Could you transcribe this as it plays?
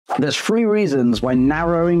There's 3 reasons why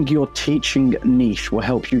narrowing your teaching niche will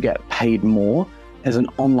help you get paid more as an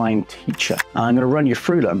online teacher. I'm going to run you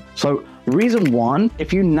through them. So reason 1,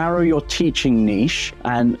 if you narrow your teaching niche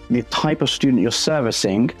and the type of student you're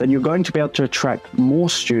servicing, then you're going to be able to attract more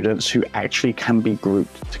students who actually can be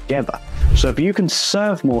grouped together. So if you can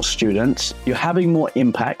serve more students, you're having more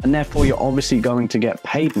impact, and therefore you're obviously going to get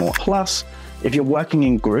paid more. Plus, if you're working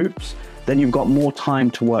in groups, then you've got more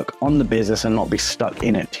time to work on the business and not be stuck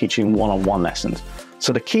in it teaching one-on-one lessons.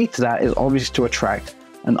 So the key to that is obviously to attract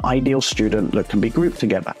an ideal student that can be grouped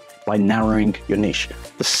together by narrowing your niche.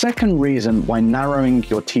 The second reason why narrowing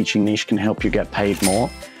your teaching niche can help you get paid more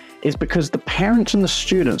is because the parents and the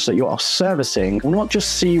students that you are servicing will not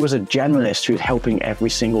just see you as a generalist who's helping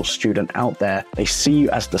every single student out there. They see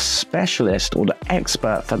you as the specialist or the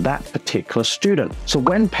expert for that particular student. So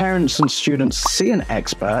when parents and students see an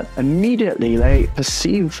expert, immediately they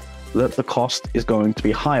perceive that the cost is going to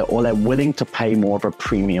be higher, or they're willing to pay more of a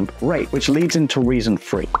premium rate, which leads into reason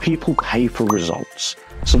 3. People pay for results.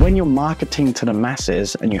 So when you're marketing to the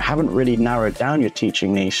masses and you haven't really narrowed down your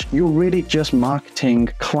teaching niche, you're really just marketing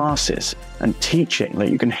classes and teaching that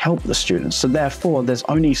you can help the students. So therefore, there's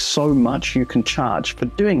only so much you can charge for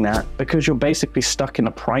doing that, because you're basically stuck in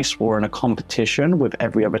a price war and a competition with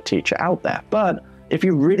every other teacher out there. But if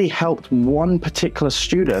you really helped one particular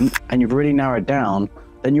student and you've really narrowed down,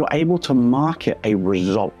 then you're able to market a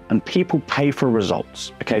result, and people pay for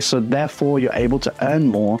results. Okay, so therefore you're able to earn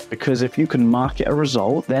more, because if you can market a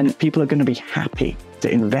result, then people are going to be happy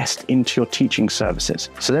to invest into your teaching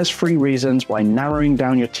services. So there's 3 reasons why narrowing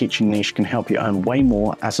down your teaching niche can help you earn way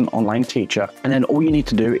more as an online teacher. And then all you need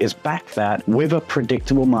to do is back that with a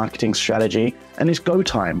predictable marketing strategy, and it's go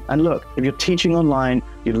time. And look, if you're teaching online,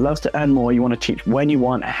 you'd love to earn more, you want to teach when you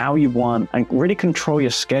want, how you want, and really control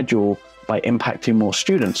your schedule by impacting more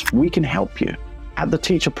students, we can help you. At the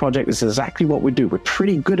Teacher Project, this is exactly what we do. We're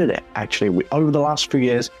pretty good at it, actually. Over the last few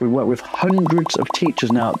years, we worked with hundreds of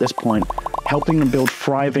teachers now at this point, helping them build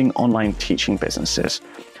thriving online teaching businesses.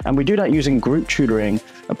 And we do that using group tutoring,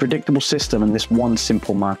 a predictable system, and this one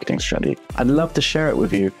simple marketing strategy. I'd love to share it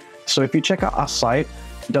with you. So if you check out our site,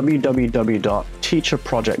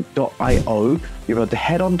 www.teacherproject.io, you're able to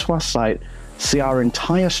head onto our site, see our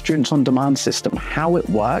entire Students on Demand system, how it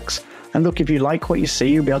works. And look, if you like what you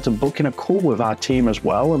see, you'll be able to book in a call with our team as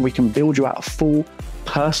well, and we can build you out a full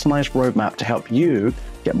personalized roadmap to help you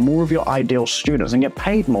get more of your ideal students and get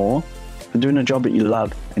paid more for doing a job that you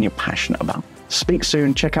love and you're passionate about. Speak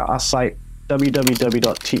soon. Check out our site,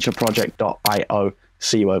 www.teacherproject.io.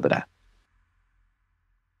 See you over there.